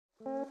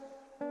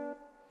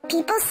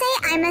People say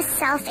I'm a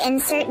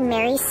self-insert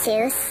Mary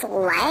Sue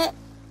slut,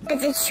 but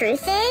the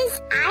truth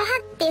is,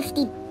 I have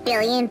 50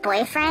 billion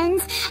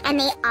boyfriends, and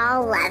they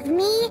all love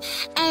me,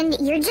 and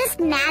you're just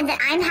mad that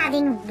I'm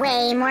having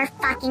way more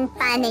fucking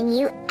fun than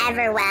you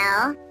ever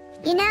will.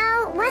 You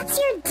know, what's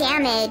your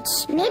damage?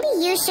 Maybe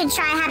you should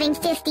try having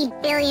 50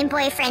 billion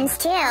boyfriends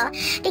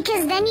too,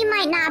 because then you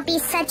might not be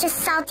such a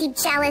salty,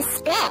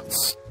 jealous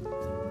bitch.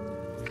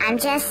 I'm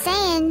just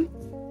saying.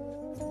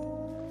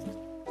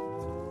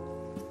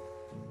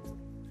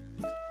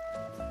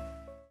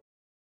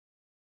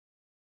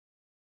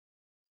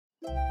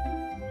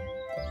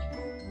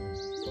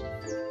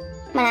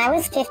 When I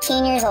was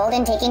 15 years old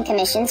and taking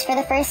commissions for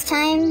the first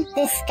time,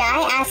 this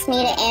guy asked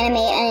me to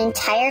animate an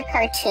entire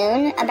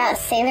cartoon about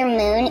Sailor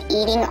Moon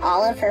eating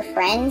all of her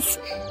friends,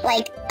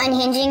 like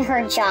unhinging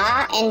her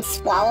jaw and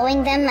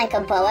swallowing them like a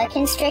boa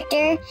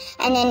constrictor,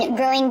 and then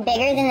growing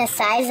bigger than the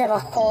size of a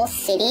whole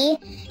city,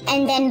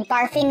 and then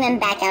barfing them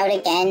back out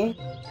again.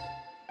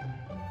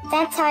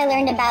 That's how I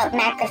learned about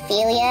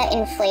macrophilia,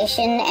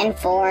 inflation, and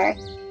 4.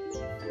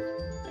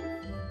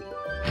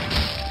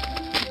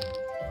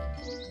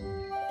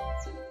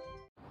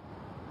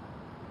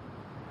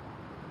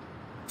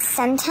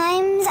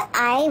 Sometimes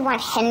I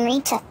want Henry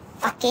to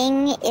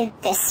fucking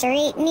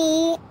eviscerate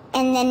me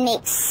and then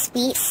make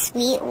sweet,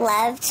 sweet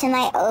love to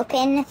my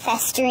open,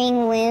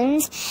 festering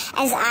wounds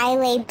as I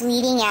lay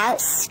bleeding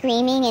out,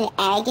 screaming in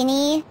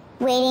agony,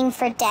 waiting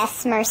for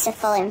death's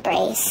merciful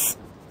embrace.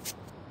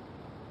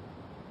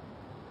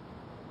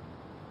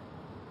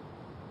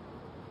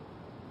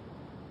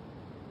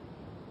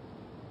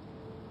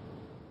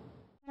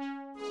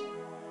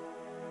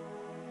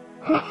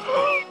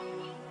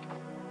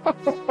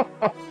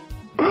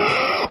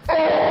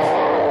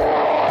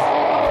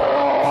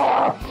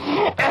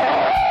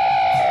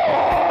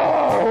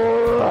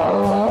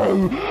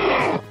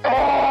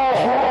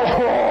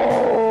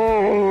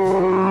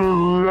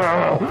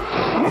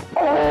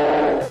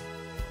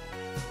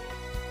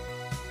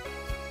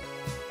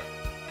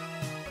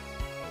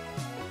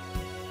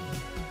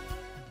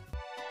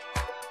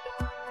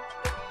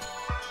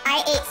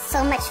 I ate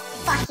so much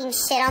fucking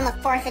shit on the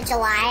 4th of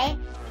July.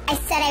 I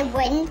said I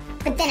wouldn't,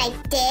 but then I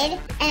did,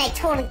 and I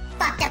totally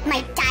fucked up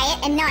my diet,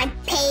 and now I'm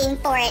paying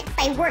for it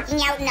by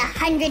working out in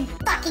 100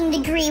 fucking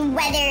degree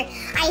weather.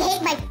 I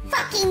hate my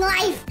fucking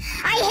life.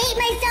 I hate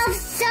myself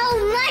so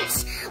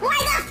much. Why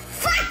the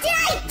fuck did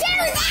I do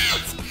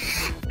that?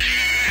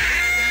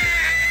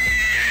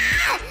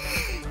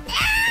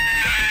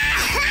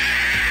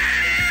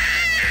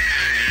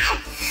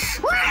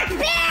 Work,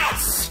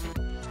 bitch!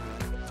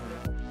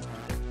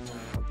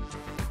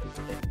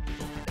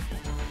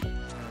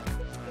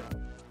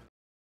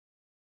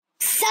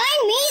 Sign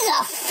me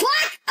the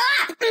fuck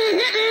up!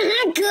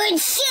 Good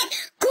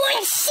shit!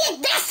 Good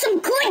shit! That's some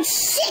good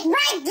shit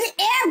right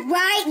there,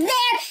 right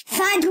there!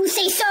 If I do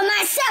say so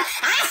myself,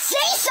 I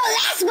say so!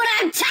 That's what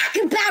I'm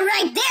talking about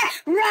right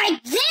there! Right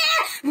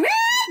there!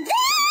 Right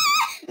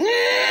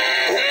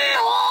there!